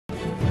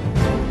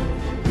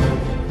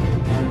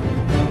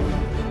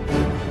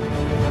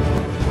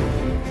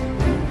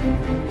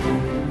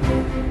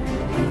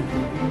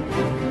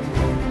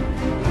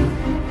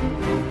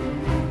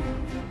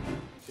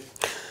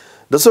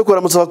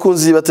Ndasokora mutsa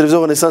bakunzi ba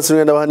televiziyo Renaissance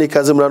n'enda bahani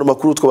kaze muri ano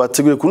makuru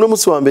twabateguriye ku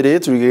munsi wa mbere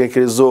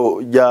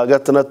tubigerekerezo rya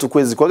gatandatu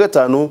kwezi kwa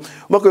gatanu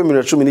umwaka wa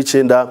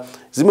 2019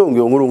 zimwe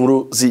mu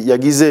nkuru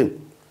yagize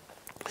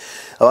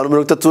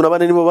abantu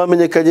 34 nibo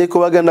bamenyekanye ko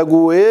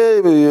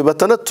bagandaguwe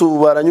batandatu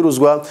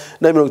baranyuruzwa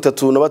na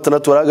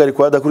 36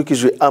 barahagarikwa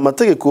hadakurikijwe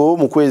amategeko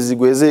mu kwezi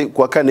guheze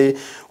kwa kane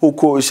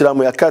uko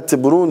ishirahamwe ACAT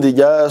Burundi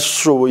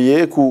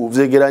ryashoboye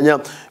kuvyegeranya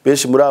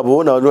benshi muri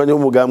abo n'abanywanyi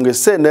b'umugambwe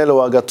CNL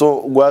wa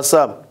gato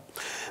gwasa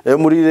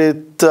muri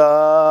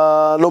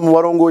leta no mu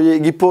barongoye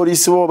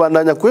igipolisi bo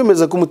bandanya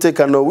kwemeza ko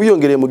umutekano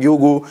wiyongereye mu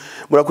gihugu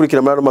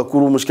murakurikira muri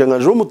makuru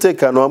umushikanganje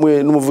w'umutekano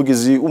hamwe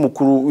n'umuvugizi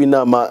w'umukuru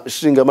w'inama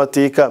nshinga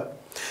mateka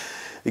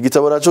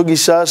Igitabo naco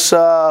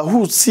gishasha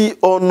Husi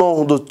au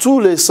nom de tous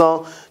les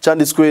saints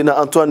cyanditswe na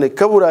Antoine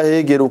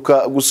Kaburahe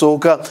geruka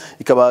gusohoka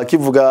ikaba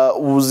kivuga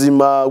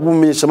ubuzima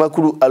bw'umumenyesha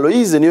makuru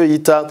Aloys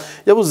Niyoyita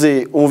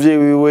yabuze umuvyeyi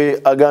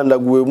wiwe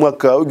agandaguwe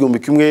umwaka wa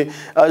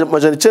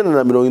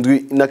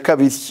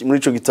 1972 muri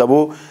ico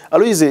gitabo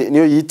Aloys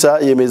Niyoyita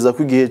yemeza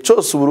ko igihe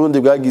cyose Burundi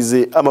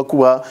bwagize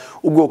amakuba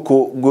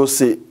ubwoko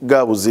bwose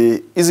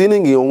bwabuze izindi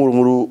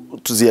nkuru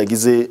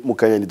tuziyagize mu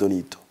kanyani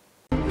donito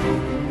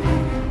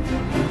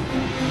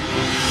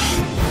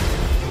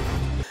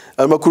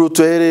Amakuru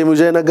tuhereye mu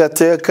kijanye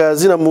n'agateka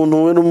zina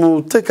muntu we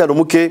n'umutekano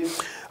muke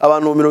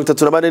abantu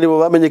 34 nibo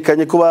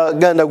bamenyekanye ko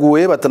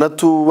bagandaguwe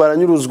batandatu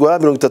baranyuruzwa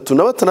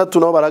 36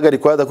 nabo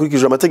barahagarikwa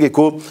hadakurikijwe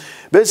amategeko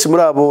benshi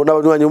muri abo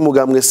n'abanywanyi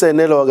b'umugambwe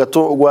CNL wa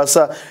gato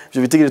gwasa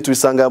ivyo bitigire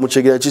tubisanga mu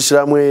cegeranyo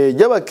c'ishiramwe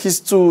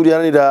y'abakristu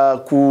riharanira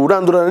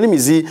kurandurana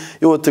n'imizi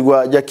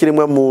yotegwa rya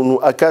kiremwa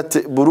muntu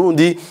ACAT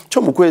Burundi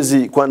cyo mu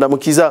kwezi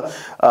kwandamukiza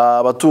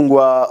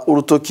abatungwa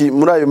urutoki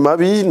muri ayo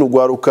mabi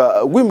n'ugwaruka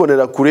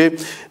rw'imbonera kure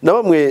na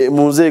bamwe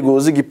mu nzego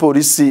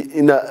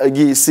z'igipolisi na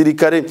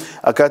gisirikare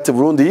ACAT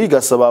Burundi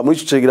gasaba muri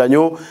ico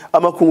cegeranyo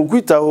amakungu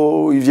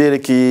kwitaho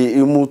ivyerekeye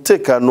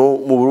umutekano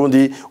mu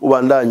Burundi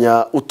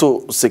ubandanya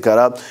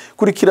utosekara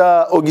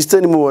kurikira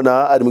Augustin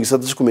mubona ari mu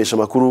gisata cyo kumesha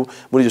makuru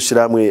muri iryo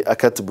shiramwe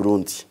ACAT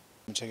Burundi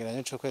mu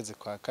cegeranyo cyo kwezi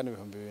kwa kane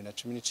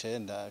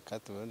 2019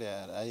 ACAT Burundi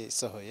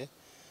yayisohoye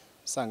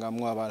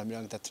usangamwe abantu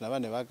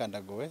 34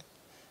 bagandaguwe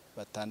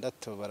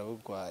batandatu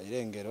barabugwa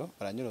irengero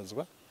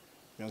baranyuruzwa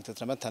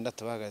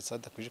 36 bahagaritse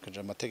hadakurikije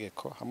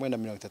amategeko hamwe na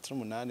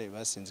 38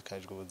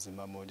 basinzikarijwe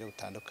ubuzima mu buryo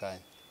butandukanye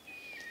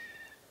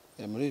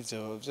muri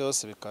ivyo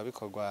byose bikaba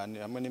bikorwa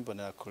hamwe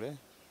n'imbonera kure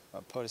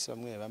abapolisi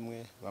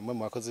bamwe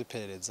mu bakozi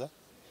b'iperereza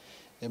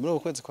muri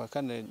ukwezi kwa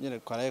kane nyene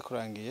kwaraye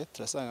kurangiye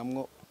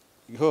turasangamwo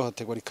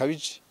ihohoterwa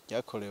rikabije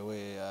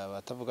ryakorewe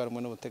abatavuga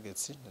rumwe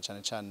n'ubutegetsi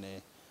na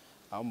cane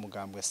aho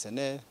mugambwe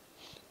CNL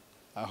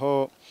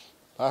aho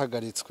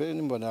bahagaritswe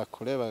n'imbonera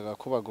kure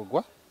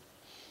bagakubagurwa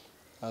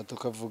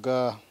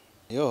tukavuga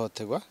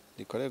ihohoterwa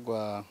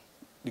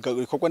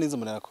rikorwa n'izo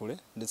mbonera kure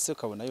ndetse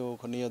ukabona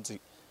yuko niyo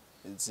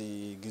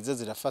zigize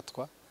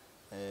zirafatwa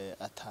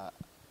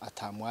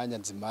ata mwanya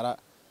zimara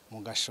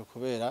mu gasho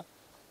kubera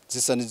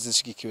zisa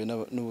n'izishigikiwe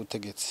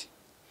n'ubutegetsi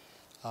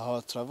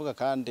aho turavuga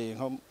kandi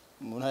nko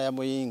mu ntara ya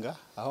Muyinga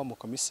aho mu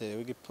komiseri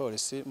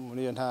w'igipolisi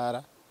muri iyo ntara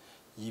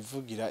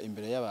yivugira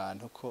imbere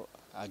y'abantu ko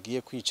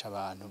agiye kwica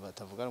abantu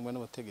batavuga rumwe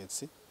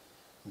n'ubutegetsi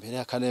mbere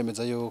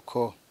akanemeza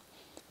yuko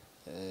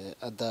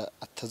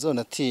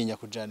atazonatinya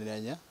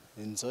kujaniranya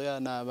inzoya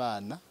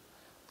n'abana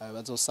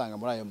bazosanga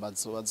muri ayo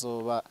mazu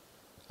bazoba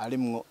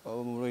arimwo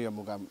muri iyo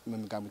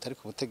migambo itari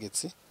ku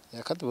butegetsi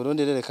ACAT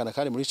Burundi rerekana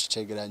kandi muri ico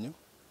cegeranyo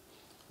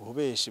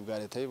ububeshi bwa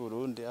leta y'u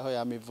Burundi aho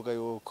yamivuga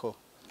yuko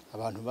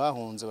abantu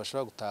bahunze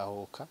bashobora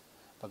gutahuka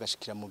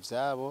bagashikira mu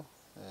byabo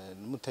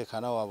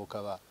n'umutekano wabo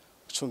ukaba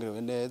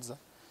ucungirewe neza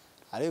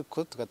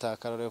ariko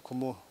tugatakarore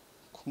ku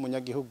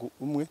munyagihugu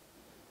umwe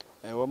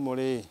wo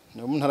muri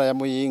mu ntara ya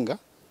Muyinga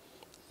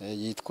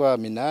yitwa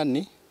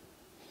Minani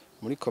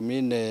muri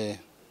commune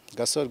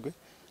Gasorwe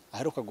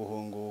aheruka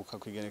guhunguka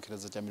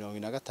kwigenekerezo rya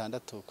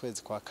 26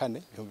 kwezi kwa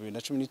kane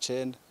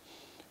 2019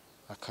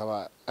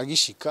 akaba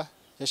agishika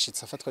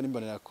yashitse afatwa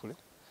n'imbonera kure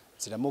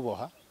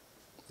ziramuboha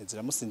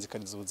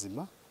ziramusinzikariza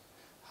ubuzima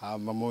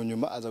hama mu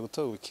nyuma aza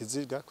gutorwa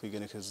ikiziga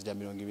kwigenekerezo rya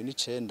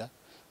 29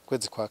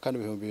 kwezi kwa kane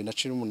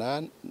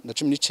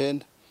 2019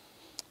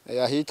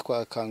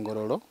 yahitwa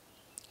Kangororo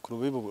ku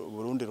rubibi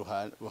Burundi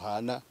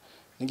ruhana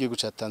n'igihugu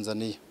ca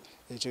Tanzania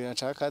ico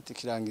cha ACAT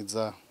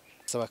kirangiza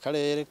saba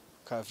karere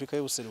ka Afrika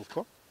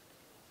y'ubuseruko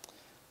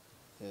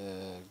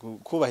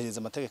kubahiriza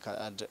amategeko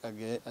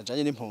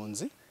ajanye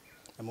n'impunzi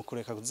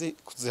amukureka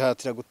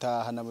kuzihatira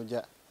gutaha na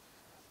burya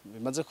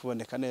bimaze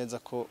kuboneka neza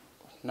ko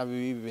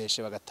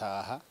nabibeshe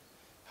bagataha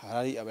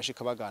hari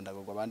abashika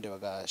bagandagurwa abandi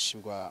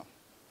bagashibwa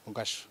mu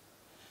gasho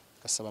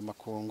gasaba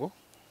amakungu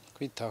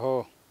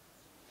kwitaho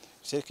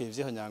cyerekeye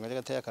ivy'ihonyangwa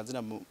ry'agateka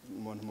kazina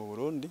muntu mu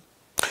Burundi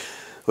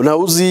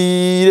Unauzi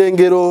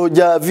irengero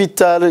rya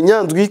Vital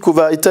Nyandwi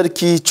kuva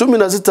itariki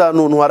 15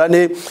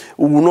 ntwarane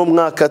uno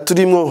mwaka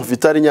turimo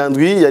Vital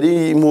Nyandwi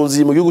yari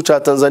impunzi mu gihugu ca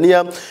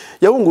Tanzania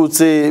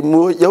yahungutse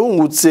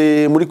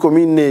muri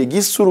commune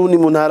Gisuru ni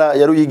mu ntara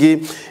ya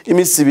Ruyigi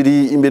imisi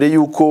ibiri imbere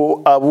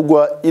yuko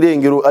abugwa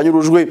irengero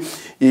anyurujwe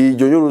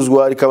iryo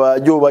nyuruzwa rikaba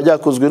ryoba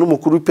ryakozwe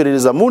n'umukuru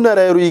w'iperereza mu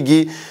ntara ya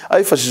Ruyigi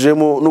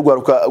abifashijemo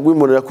n'ugwaruka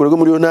rw'imonera kurego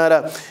muri yo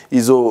ntara.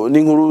 Izo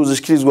n'inkuru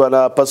zishikirizwa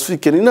na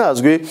Pacifique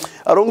Ninazwe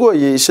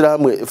arongoye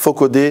ishirahamwe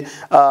Fokode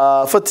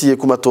afatiye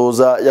ku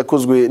matoza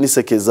yakozwe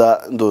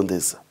n'isekeza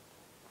ndondeza.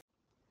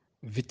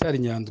 Vital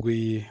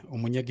Nyandwi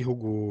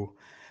umunyagihugu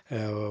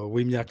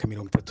w'imyaka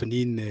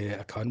 34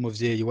 akaba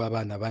n'umuvyeyi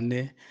w'abana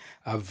bane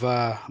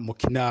ava mu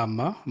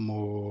Kinama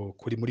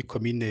kuri muri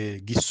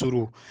commune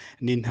Gisuru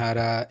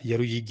n'intara ya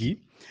Ruyigi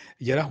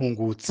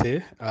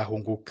yarahungutse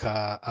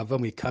ahunguka ava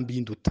mu ikambi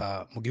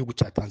y'Induta mu gihugu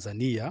ca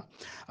Tanzania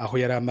aho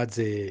yari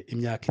amaze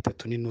imyaka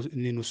 3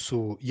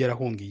 n'inusu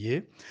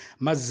yarahungiye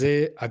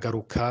maze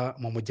agaruka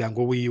mu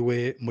muryango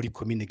wiwe muri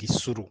commune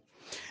Gisuru.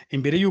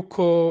 Imbere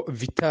yuko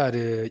Vital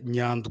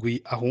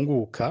Nyandwi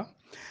ahunguka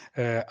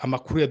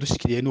amakuru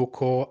yadushikiriye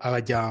nuko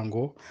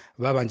abajyango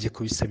babanje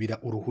kubisabira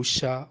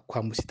uruhusha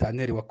kwa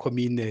musitanteri wa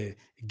commune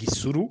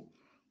Gisuru.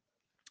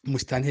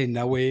 Musitanteri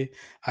nawe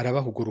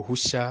arabahuga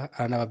uruhusha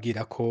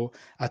aranababwira ko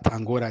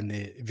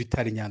atangorane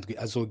Vital Nyandwi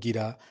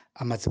azogira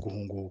amaze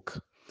guhunguka.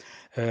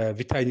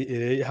 Vital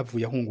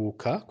yahavuye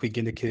ahunguka ku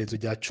igenekerezo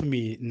rya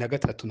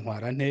 13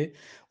 ntwarante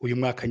uyu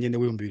mwaka nyene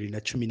wa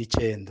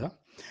 2019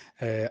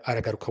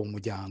 aragaruka mu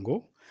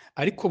muryango,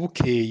 ariko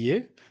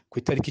bukeye ku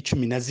itariki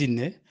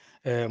 14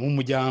 mu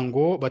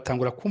muryango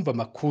batangura kumva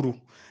amakuru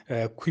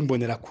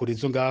kwimbonera kure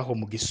zo ngaho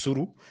mu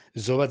Gisuru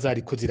zoba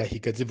zariko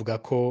zirahiga zivuga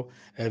ko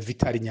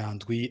Vital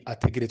Nyandwi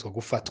ategerezwa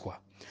gufatwa.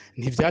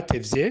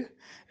 Ntivyatevye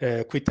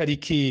ku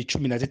itariki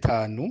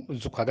 15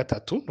 z'ukwa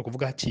gatatu no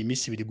kuvuga haciye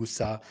iminsi 2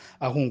 gusa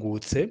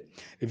ahungutse,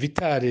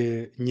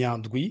 Vital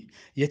Nyandwi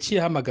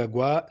yaciye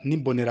hamagagwa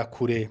n'imbonera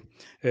kure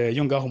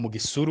yo ngaho mu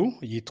Gisuru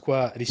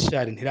yitwa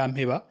Richard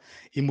Ntirampeba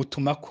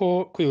imutuma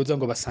ko yoza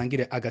ngo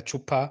basangire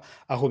agacupa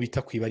aho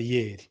bita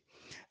kwibariyeri.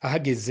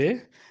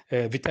 Ahageze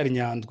Vital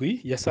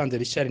Nyandwi yasanze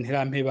Richard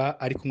Ntirampeba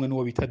ari kumwe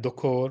n'uwo bita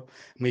Dokor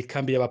mu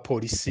ikambi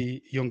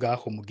y'abapolisi yo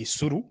ngaho mu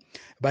Gisuru.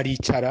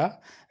 Baricara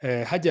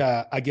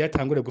hajya agiye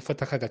atangure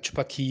gufata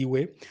akagacupa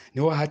kiwe,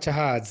 niho haca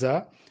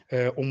haza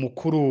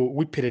umukuru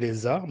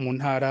w'iperereza mu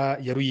ntara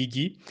ya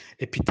Ruyigi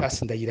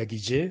Epitas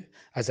Ndayiragije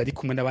aza ari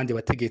kumwe n'abandi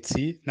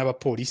bategetsi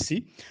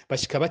n'abapolisi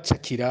bashika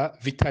bacakira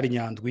Vital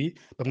Nyandwi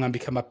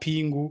bamwambika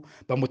amapingu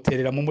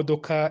bamuterera mu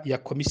modoka ya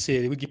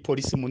komiseri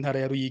w'igipolisi mu ntara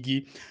ya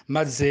Ruyigi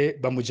maze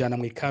bamujana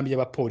mu ikambi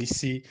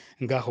y'abapolisi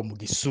ngaho mu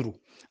Gisuru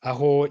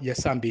aho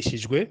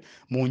yasambishijwe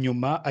mu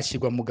nyuma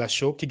ashigwa mu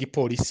gasho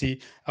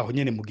k'igipolisi aho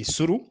nyene mu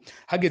Gisuru.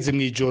 Hageze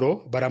mu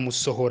ijoro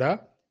baramusohora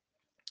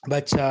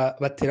baca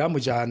batera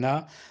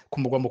mujana ku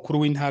mugwa mukuru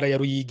w'intara ya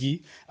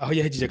Ruyigi aho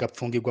yahejeje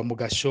gapfungirwa mu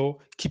gasho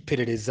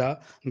kiperereza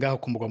ngaho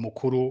ku mugwa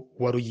mukuru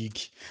wa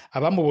Ruyigi.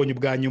 Abamubonye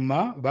ubwa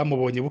nyuma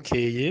bamubonye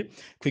bukeye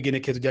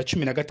kwigenekezo rya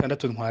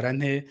 16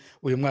 ntwarante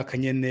uyu mwaka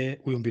nyene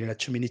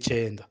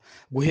 2019.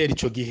 Guhera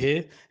ico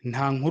gihe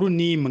nta nkuru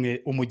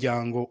nimwe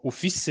umuryango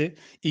ufise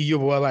iyo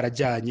bo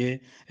barajanye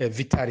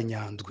Vital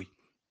Nyandwi.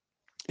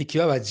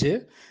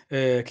 Ikibabaje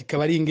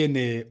kikaba ari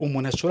ingene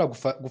umuntu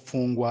ashobora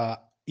gufungwa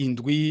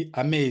indwi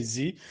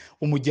amezi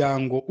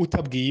umuryango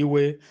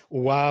utabwiwe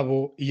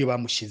uwabo iyo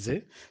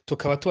bamushize.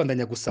 Tukaba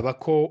tubandanya gusaba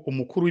ko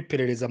umukuru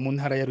w'iperereza mu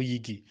ntara ya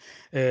Ruyigi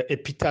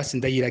Epitas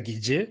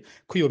Ndayiragije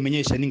ko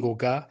yomenyesha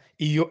n'ingoga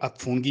iyo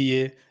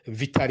apfungiye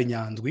Vital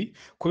Nyandwi,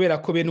 kubera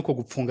ko bene uko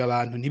gupfunga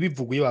abantu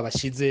ntibivugwe iyo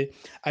babashize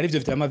ari byo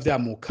vyama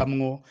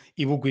vyamukamwo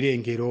ibugwa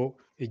irengero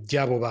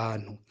ry'abo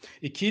bantu.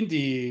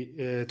 Ikindi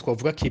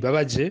twavuga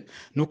kibabaje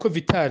nuko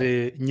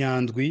Vital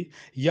Nyandwi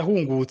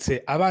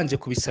yahungutse abanje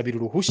kubisabira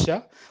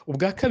uruhusha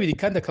ubwa kabiri,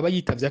 kandi akaba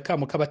yitavye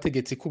akamo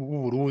k'abategetsi ku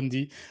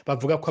Burundi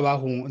bavuga ko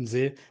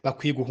abahunze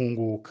bakwiye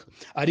guhunguka.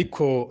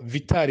 Ariko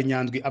Vital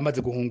Nyandwi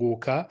amaze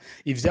guhunguka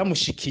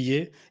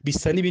ivyamushikiye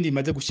bisa n'ibindi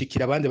bimaze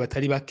gushikira abandi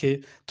batari bake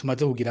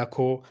tumaze kugira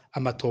ko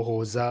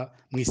amatohoza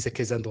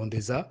mwisekeza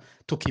ndondeza,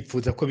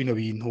 tukipfuza ko bino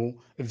bintu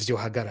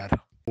vyohagarara.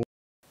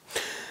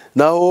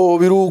 Naho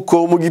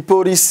biruko mu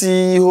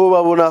gipolisi ho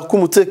babona ko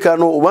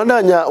umutekano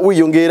ubandanya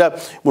wiyongera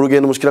mu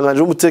rugendo mushikiranganje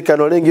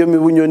w'umutekano arengiyo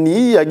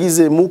mibunyoni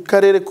yagize mu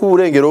karere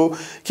k'uburengero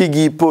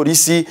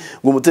k'igipolisi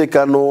ngo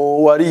umutekano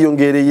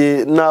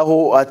wariyongereye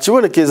naho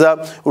acibonekeza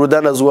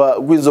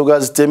urudanazwa rw'inzoga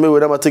zitemewe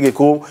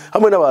n'amategeko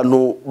hamwe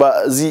n'abantu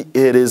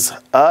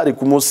bazihereza ari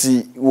ku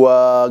munsi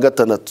wa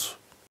gatandatu.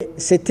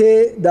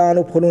 C'était dans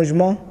le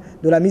prolongement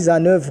de la mise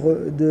en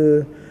œuvre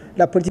de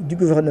la politique du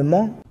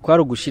gouvernement.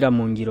 Kwari ugushira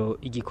mu ngiro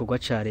igikorwa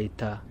ca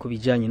leta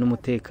kubijanye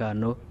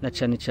n'umutekano na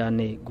cane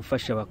cane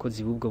gufasha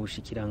abakozi b'ubwo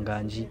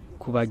bushikiranganje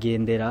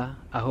kubagendera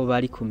aho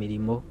bari ku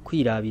mirimo,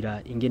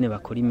 kwirabira ingene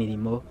bakora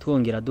imirimo,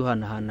 twongera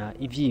duhanahana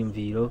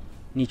ivyiyumviro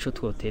nico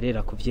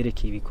twoterera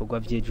kuvyerekeye ibikorwa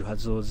vyejo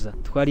hazoza.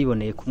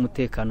 Twariboneye ko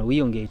umutekano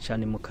wiyongeye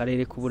cane mu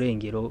karere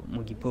k'uburengero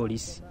mu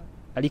gipolisi,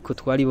 ariko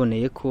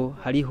twariboneye ko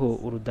hariho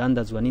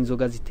urudandazwa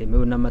n'inzoga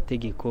zitemewe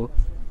n'amategeko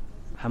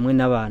hamwe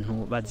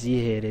n'abantu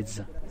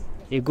bazihereza.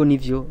 Ego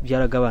nivyo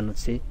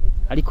byaragabanutse,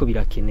 ariko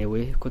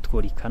birakenewe ko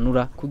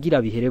tworikanura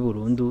kugira bihere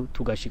burundu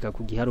tugashika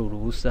ku giharuro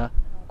ubusa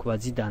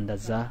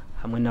kubazidandaza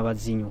hamwe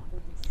n'abazinywa.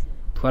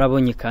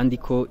 twarabonye kandi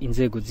ko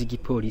inzego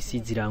z'igipolisi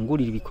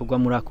zirangurira ibikorwa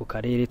muri ako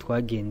karere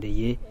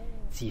twagendeye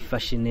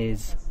zifashe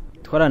neza.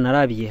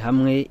 Twaranarabiye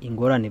hamwe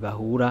ingorane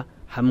bahura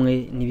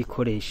hamwe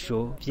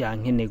n'ibikoresho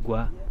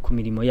vyankenerwa ku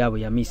mirimo yabo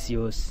ya misi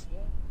yose.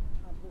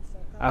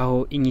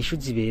 Aho inyishu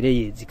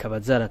zibereye zikaba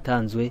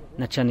zaratanzwe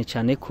na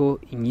cane ko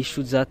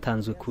inyishu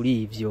zatanzwe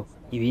kuri ivyo,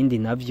 ibindi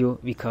navyo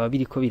bikaba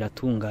biriko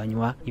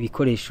biratunganywa,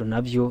 ibikoresho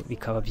navyo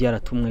bikaba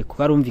byaratumwe.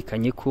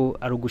 Barumvikanye ko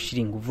ari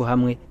ugushira inguvu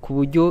hamwe ku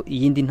buryo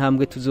iyindi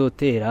ntambwe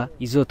tuzotera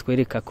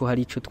izotwereka ko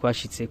hari ico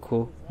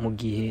twashitseko mu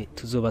gihe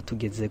tuzoba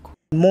tugezeko.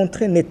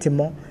 Montrer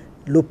nettement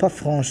le pas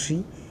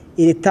franchi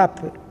et l'étape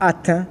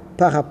atteinte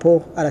par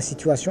rapport à la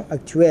situation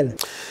actuelle.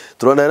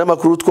 Turana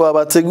n'amakuru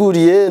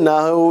twabateguriye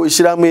naho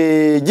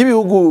ishiramwe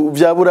ry'ibihugu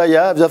vya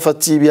Buraya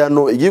vyafatiye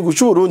ibihano igihugu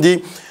cy'u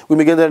Burundi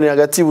imigenderanire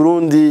hagati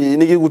Burundi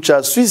n'igihugu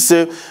ca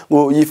Suisse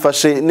ngo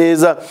yifashe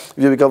neza.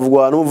 Ibyo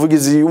bikavugwa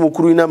n'umuvugizi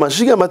w'umukuru w'inama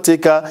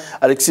nshingamateka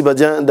Alexis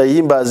Badian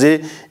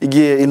Ndayihimbaze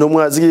igihe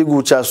intumwa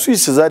z'igihugu ca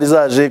Suisse zari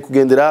zaje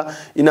kugendera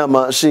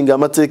inama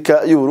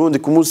nshingamateka y'u Burundi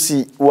ku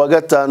munsi wa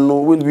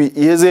gatanu w'indwi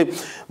iheze.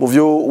 Mu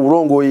vyo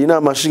urongoye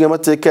inama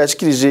nshingamateka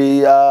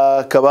yashikirije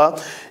akaba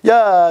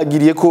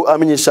yagiriye ko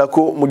amenyesha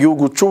ko mu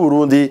gihugu cy'u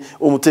Burundi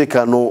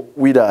umutekano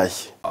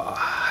wiraye.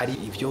 Hari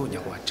ivyo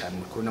nyakubahwa cyane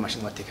mukuru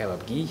n'amashingamateka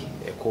yababwiye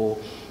ko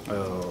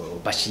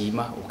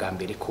bashima ubwa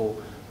mbere ko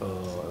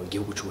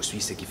igihugu cy'u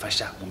Suisse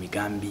gifasha mu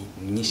migambi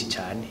myinshi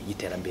cyane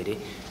y'iterambere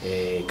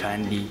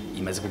kandi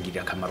imaze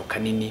kugirira akamaro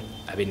kanini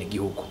abene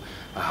gihugu.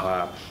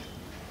 Aha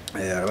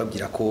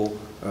arababwira ko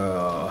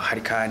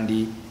hari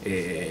kandi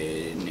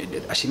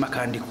ashima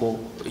kandi ko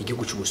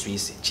igihugu cy'u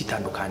Suisse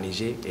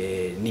citandukanije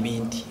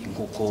n'ibindi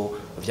nkuko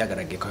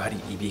vyagaragaye ko hari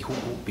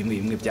ibihugu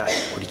bimwe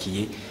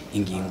byakurikiye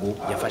ingingo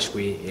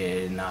yafashwe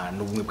na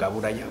n'ubumwe bwa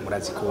Buraya.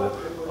 Murazi ko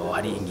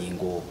hari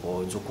ingingo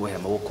zo kuhera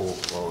amaboko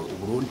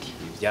Burundi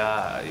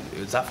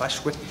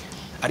zafashwe,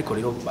 ariko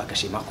rero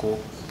bagashima ko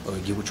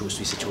igihugu cy'u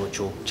Suisse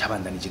cyo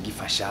cabandanije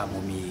gifasha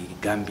mu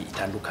migambi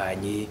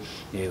itandukanye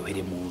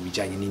uhere mu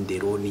bijanye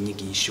n'indero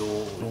n'inyigisho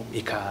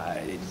eka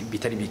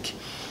bitari bike.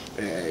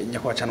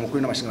 Nyakubahwa cyane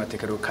umukuru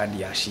n'amashingamateka rero kandi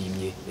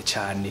yashimye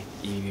cyane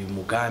ibi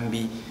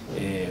mugambi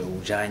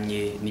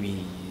ujanye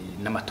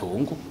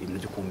n'amatongo, ibintu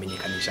byo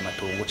kumenyekanisha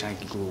amatongo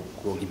canke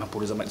kuronka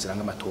impapuro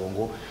ziranga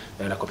amatongo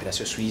na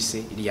coopération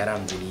Suisse iri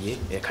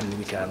yaranguriye kandi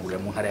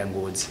bikirangurira mu ntara ya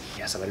Ngozi.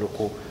 Yasaba rero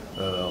ko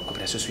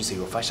coopération Suisse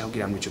yofasha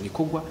kugira ngo ico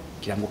gikorwa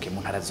kiranguke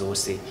mu ntara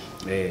zose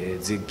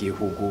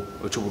z'igihugu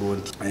cy'u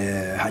Burundi.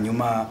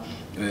 Hanyuma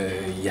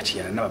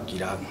yaciye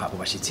nababwira nk'abo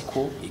bashitsi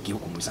ko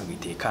igihugu mu bisanzwe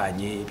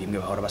gitekanye,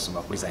 bimwe bahora basoma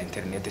kuri za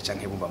internet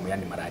canke bumva mu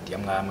yandi maradi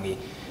amwamwe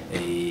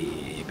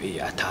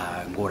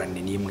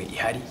atangorane nimwe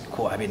ihari,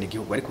 ko abene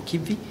gihugu bari ku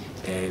kivi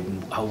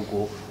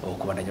ahubwo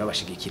kubandanya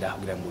babashigikira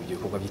kugira ngo ibyo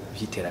bikorwa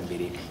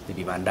by'iterambere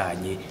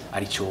bibandanye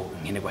arico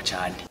nkenerwa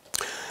cyane.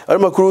 Ari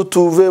makuru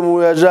tuve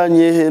mu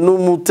yajanye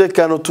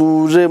n'umutekano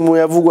tuje mu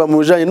yavugwa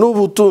mu yajanye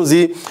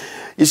n'ubutunzi.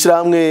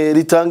 Ishiramwe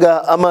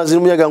ritanga amazi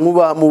n'umuyaga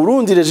nkuba mu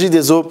Burundi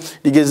Regideso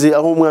rigeze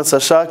aho umwansi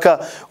ashaka.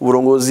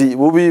 Uburongozi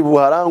bubi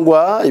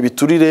buharangwa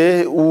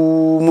ibiturire,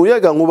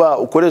 umuyaga nkuba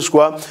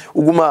ukoreshwa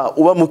uguma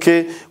uba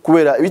muke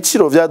kubera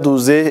ibiciro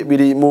vyaduze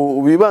biri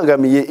mu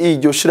bibangamiye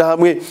iryo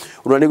shirahamwe.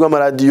 Uranirwa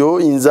amaradiyo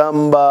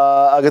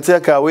Inzamba, Agateka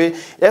kawe,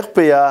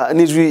 RPA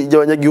n'ijwi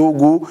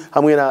ry'abanyagihugu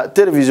hamwe na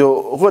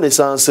televiziyo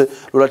Renaissance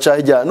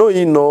ruracahijya no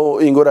hino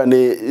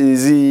ingorane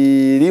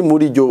ziri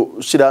muri iryo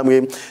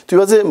shirahamwe.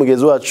 Tubibaze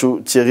mugenzi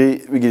wacu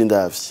Thierry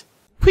Bigirindavye.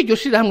 Kwiryo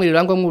shirahamwe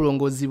rirangwa mu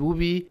burongozi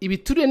bubi,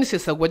 ibituriye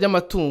n'isesagwa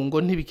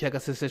ry'amatungo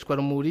ntibikiyagaseseshwa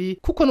rumuri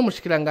kuko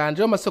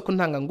n'umushikiranganje w'amasoko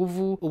ntanga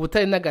nguvu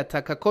ubutari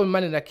n'agataka ko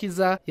Imana na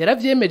Kiza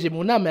yaravyemeje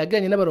mu nama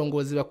yagiranye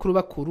n'abarongozi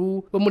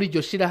bakuru bo muri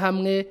iryo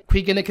shirahamwe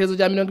kwigenekerezo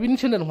rya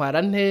 29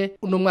 ntwarante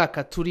uno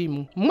mwaka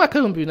turimo. Mu mwaka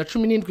wa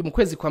 2017 mu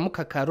kwezi kwa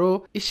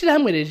Mukakaro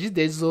ishirahamwe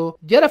Regideso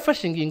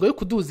ryarafashe ingingo yo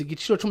kuduza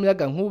igiciro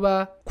c'umuyaga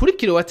nkuba kuri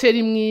kilowateri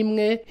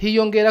imwe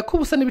hiyongera ko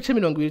ubusa n'ibice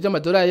 20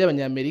 by'amadolari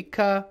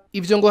y'abanyamerika.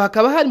 Ivyo ngo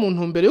hakaba hari mu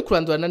ntumbero yo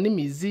kurandurana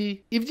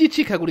n'imizi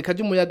ivyicikagurika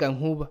ry'umuyaga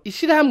nkuba.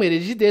 Ishirahamwe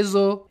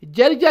Regideso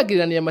ryari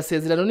ryagiraniye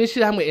amasezerano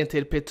n'ishirahamwe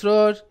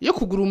Interpetrol yo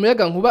kugura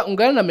umuyaga nkuba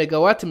ungana na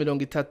megawati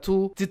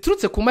 30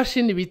 ziturutse ku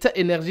mashini bita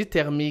energie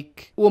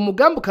thermique. Uwo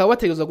mugambi ukaba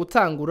wategezwa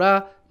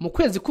gutangura mu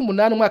kwezi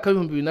k'umunani mwaka wa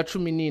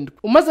 2017.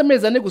 Umaze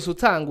amezi ane gusa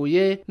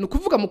utanguye, ni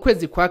ukuvuga mu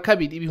kwezi kwa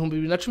kabiri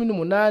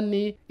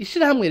 2018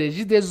 ishirahamwe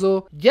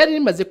Regideso ryari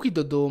rimaze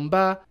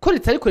kwidodomba ko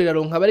ritariko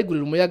riraronka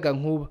abarigurira umuyaga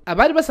nkuba.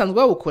 Abari basanzwe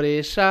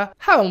bawukoresha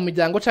haba mu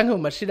miryango canke mu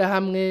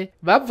mashirahamwe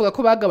bavuga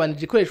ko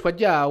bagabanije ikoreshwa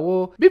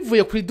ryawo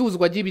bivuye ku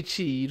iduzwa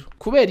ry'ibiciro.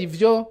 Kubera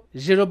ivyo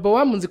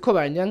Jeroboam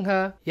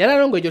Nzikobanyanka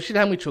yararongoye iryo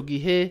shirahamwe ico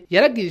gihe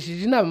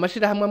yaragirishije inama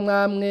amashirahamwe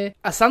amwamwe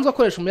asanzwe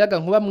akoresha umuyaga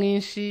nkuba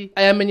mwinshi,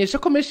 ayamenyesha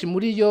ko menshi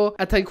muri yo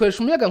gikoresha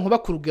umuyaga nkuba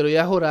ku rugero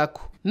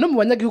yahorako. No mu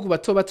banyagihugu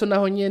bato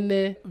naho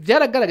nyene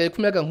vyaragaragaye ko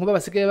umuyaga nkuba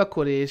basigaye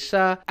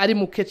bakoresha ari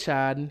muke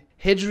cyane.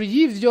 Hejuru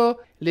y'ivyo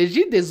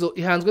Regideso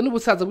ihanzwe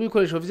n'ubusaza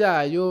bw'ibikoresho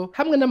vyayo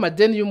hamwe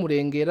n'amadeni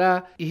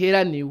y'umurengera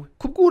iheraniwe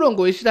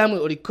kubw'urongo ishirahamwe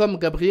Oricom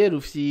Gabriel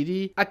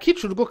Rufyiri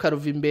akica urugo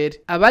karuva imbere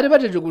abari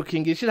bajeje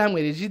gukingira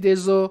ishirahamwe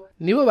Regideso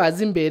nibo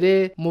bazi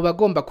imbere mu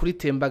bagomba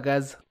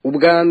kuritembagaza.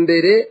 Ubwa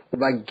mbere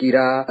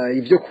bagira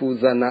ivyo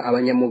kuzana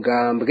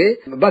abanyamugambwe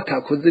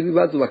batakoze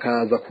ibibazo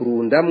bakaza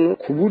kurundamwo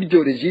ku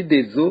buryo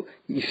Regideso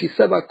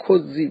ifise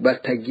abakozi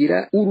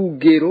batagira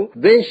urugero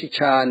benshi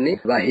cyane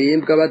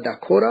bahembwa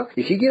badakora.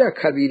 Ikigira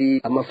kabiri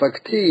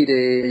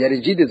amafagitire ya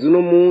Regideso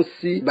no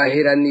munsi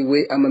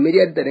baheraniwe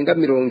amamiliyari arenga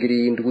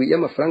 70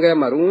 y'amafaranga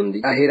y'amarundi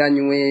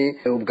aheranywe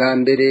ubwa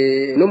mbere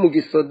no mu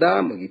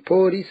gisoda mu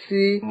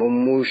gipolisi mu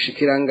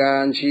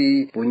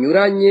mushikiranganji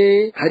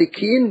bunyuranye. Hari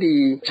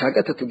kindi ca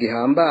gatatu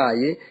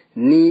gihambaye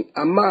ni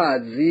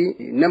amazi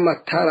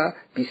n'amatara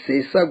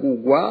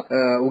bisesagurwa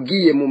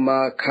ugiye mu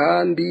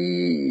makambi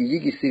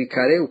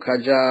y'igisirikare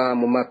ukaja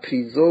mu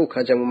maprizo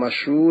ukaja mu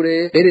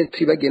mashure bere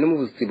twibagiye no mu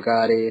buzi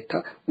bwa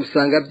leta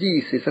usanga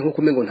byisesa nko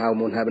kumengo nta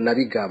umuntu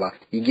nabigaba.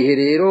 Igihe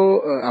rero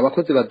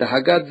abakozi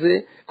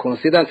badahagaze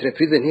conseil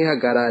d'entreprise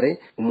ntihagarare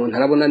umuntu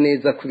arabona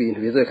neza ko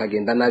ibintu bizo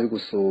bikagenda nabi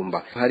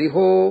gusumba.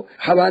 Hariho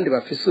habandi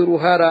bafise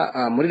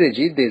uruhara muri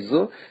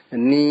Regideso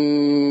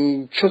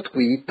ni cyo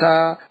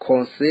twita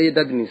conseil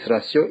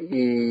d'administration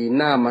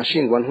inama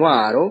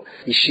nshingwantwaro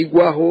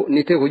ishigwaho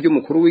n'iteko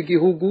ry'umukuru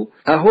w'igihugu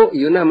aho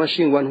iyo nama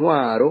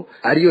nshingwantwaro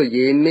ariyo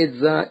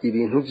yemeza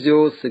ibintu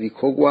byose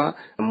bikorwa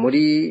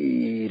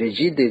muri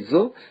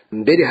Regideso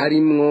mbere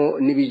harimwo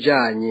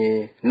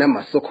n'ibijanye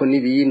n'amasoko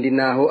n'ibindi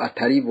naho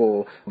atari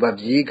bo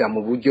bavyiga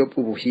mu buryo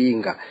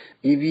bw'ubuhinga.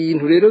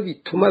 Ibintu rero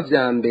bituma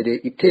vya mbere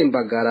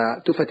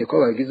itembagara dufate ko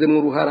bagizemo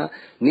uruhara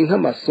ni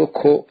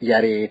nk'amasoko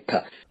ya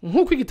leta.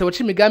 Nk'uko igitabo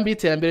c'imigambi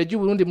y'iterambere ry'u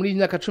Burundi muri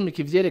imyaka 10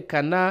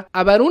 kivyerekana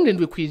abarundi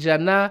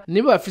 7%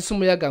 nibo bafise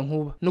umuyaga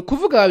nkuba no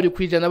kuvuga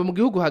 2% mu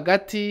gihugu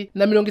hagati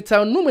na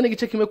 51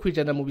 n'igice kimwe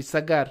kwijana mu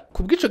bisagara.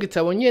 Kubw'ico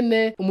gitabo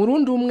nyene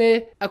umurundi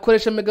umwe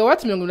akoresha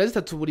megawati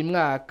 23 buri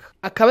mwaka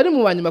akaba ari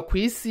mu banyuma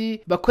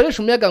kw'isi bakoresha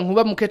umuyaga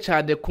nkuba muke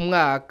cyane ku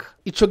mwaka.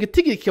 Ico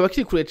gitigi kiba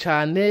kiri kure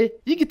cyane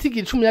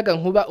y'igitigi c'umuyaga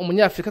nkuba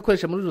umunyafrika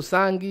akoresha muri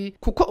rusangi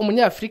kuko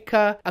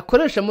umunyafrika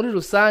akoresha muri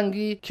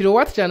rusangi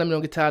kilowati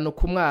 150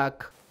 ku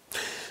mwaka.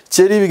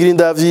 Thierry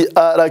Bigirindavyi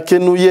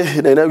arakenuye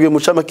nabwiye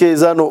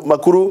mucamakeza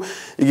makuru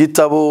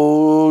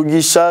igitabo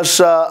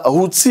gishasha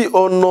hutsi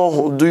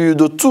ono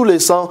de tous les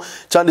sangs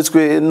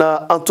cyanditswe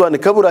na Antoine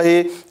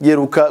Kaburahe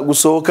yeruka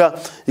gusohoka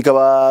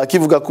ikaba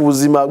kivuga ku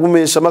buzima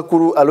bw'umesha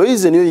makuru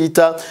Aloys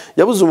Niyoyita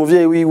yabuze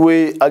umuvyeyi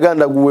wiwe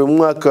agandaguwe mu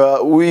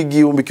mwaka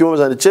w'igihumbi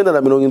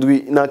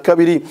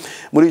 1972.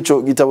 Muri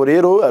ico gitabo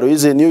rero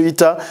Aloys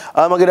Niyoyita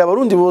ahamagarira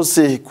abarundi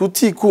bose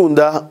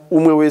kutikunda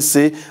umwe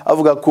wese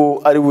avuga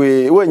ko ari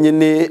we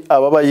wenyene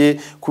ababaye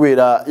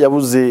kubera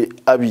yabuze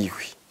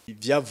abiwe.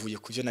 Byavuye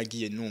kuvyo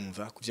nagiye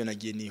numva kuvyo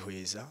nagiye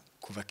nihweza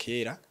kuva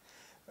kera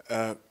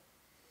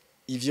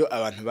ivyo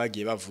abantu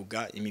bagiye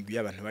bavuga imigwi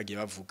y'abantu bagiye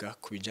bavuga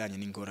kubijanye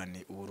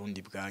n'ingorane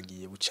uburundi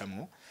bwagiye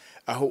bucamwo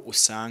aho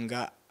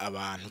usanga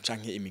abantu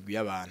canke imigwi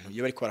y'abantu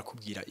iyo bariko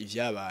barakubwira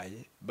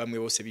ivyabaye bamwe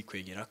bose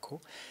bikwegera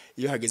ko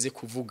iyo hageze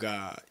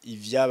kuvuga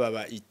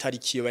ivyababa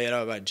itariki yo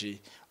yarababaje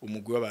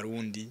umugwi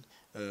w'abarundi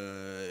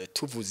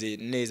tuvuze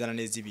neza na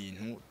neza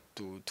ibintu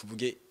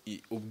tuvuge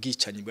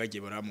ubwicanyi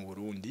bwagiye bara mu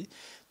Burundi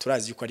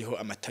turazi yuko ariho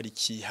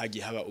amatariki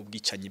hagiye haba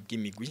ubwicanyi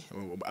bw'imigwi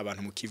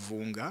abantu mu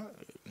kivunga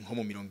nko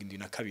mu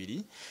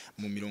 72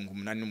 mu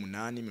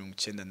 88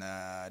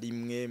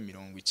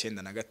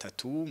 91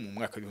 93 mu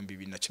mwaka wa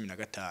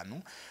 2015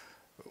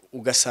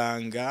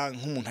 ugasanga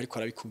nk'umuntu ariko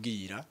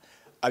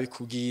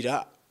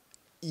abikubwira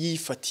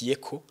yifatiye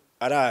ko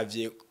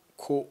aravye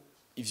ko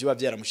ivyo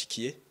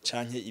bavyaramushikiye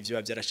canke ivyo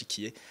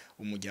bavyarashikiye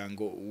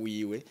umuryango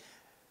wiwe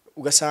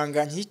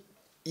ugasanga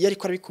iyo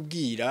ariko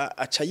arabikubwira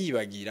aca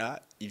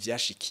yibagira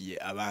ivyashikiye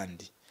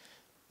abandi.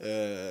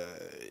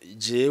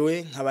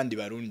 Jewe nk'abandi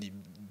barundi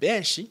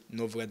benshi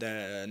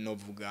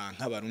novuga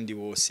nk'abarundi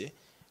bose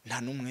nta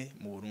numwe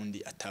mu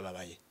Burundi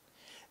atababaye.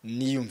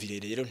 Niyumvire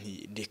rero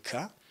nti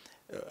reka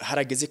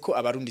harageze ko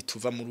abarundi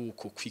tuva muri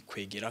uko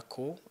kwikwegera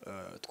ko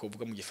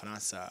twovuga mu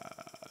gifaransa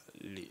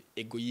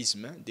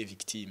l'égoïsme des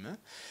victimes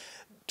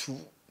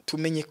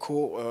tumenye ko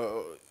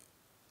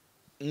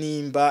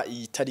nimba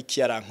itariki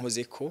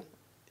yarankoze ko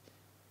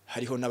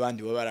hariho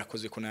nabandi baba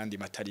barakozwe ko nandi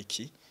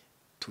matariki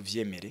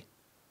tuvyemere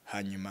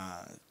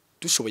hanyuma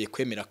dushoboye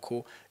kwemera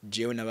ko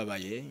jewe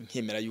nababaye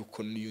nkemera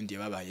yuko n'uyundi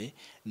yababaye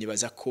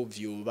nibaza ko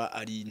vyoba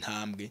ari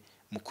intambwe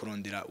mu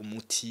kurondera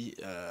umuti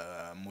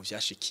mu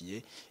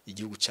vyashikiye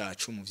igihugu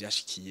cacu mu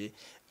vyashikiye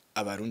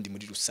abarundi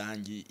muri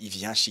rusangi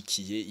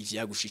ivyashikiye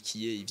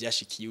ivyagushikiye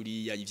ivyashikiye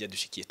uriya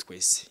ivyadushikiye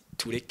twese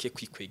tureke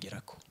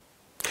kwikwegerako.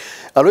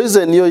 Aloys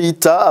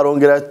Niyoyita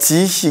arongera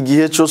ati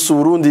igihe cyose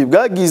Burundi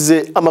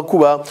bwagize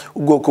amakuba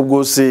ubwoko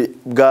bwose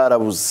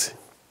bwarabuze.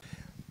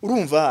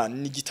 Urumva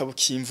ni igitabo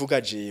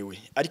kimvuga jewe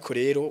ariko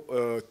rero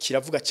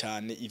kiravuga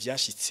cyane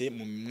ivyashitse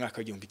mu mwaka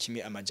wa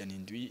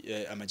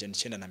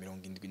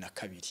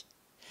 1972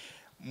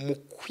 mu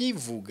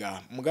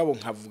kwivuga mugabo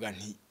nkavuga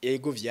nti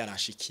ego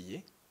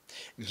vyaranshikiye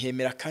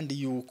nkemera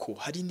kandi yuko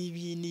hari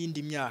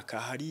n'indi myaka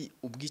hari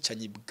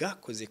ubwicanyi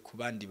bwakoze ku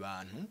bandi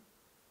bantu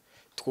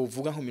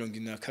twovuga nko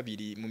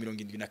 72 mu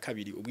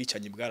 72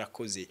 ubwicanyi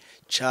bwarakoze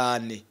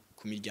cyane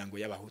ku miryango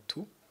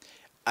y'abahutu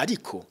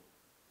ariko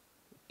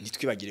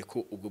nitwibagire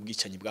ko ubwo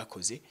bwicanyi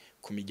bwakoze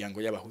ku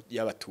miryango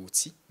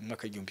y'abatutsi mu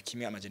mwaka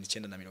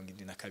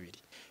w'1972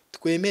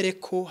 twemere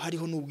ko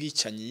hariho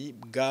n'ubwicanyi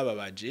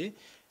bwababaje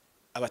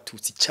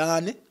abatutsi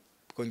cyane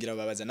bwongera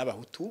babaza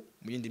n'abahutu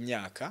mu yindi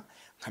myaka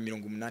nka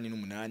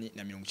 88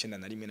 na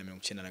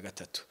 91 na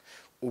 93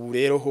 ubu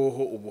rero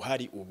hoho ubu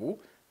hari ubu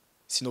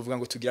sinovuga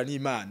ngo tugira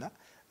n'Imana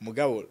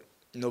mugabo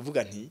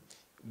novuga nti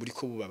buri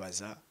ko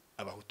bubabaza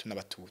abahutu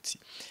n'abatutsi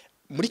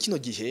muri kino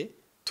gihe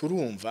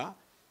turumva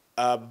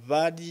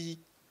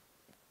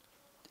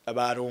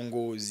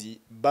abarongozi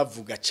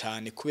bavuga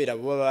cyane kubera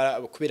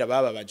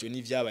bababajwe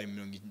n'ivyabaye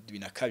mu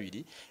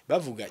 72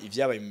 bavuga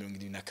ivyabaye mu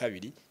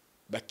 72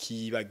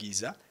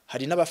 bakibagiza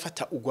hari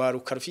n'abafata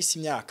ugwaruka rufise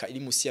imyaka iri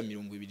musi ya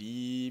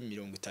 20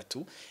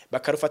 30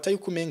 bakarufata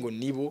yuko umengo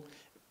nibo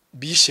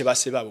bishe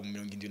base babo mu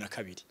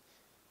 72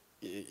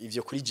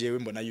 ivyo kuri jewe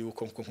mbona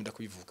yuko nkuko nkunda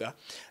kubivuga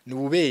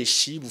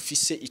nububeshi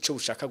bufise ico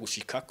bushaka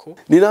gushikako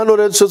ni nano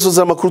rero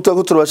tuzoza amakuru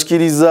twako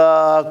turabashikiriza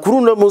kuri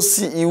uno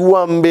munsi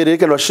iwa mbere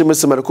kandi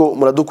bashimese mariko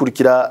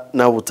muradukurikira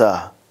naho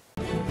butaha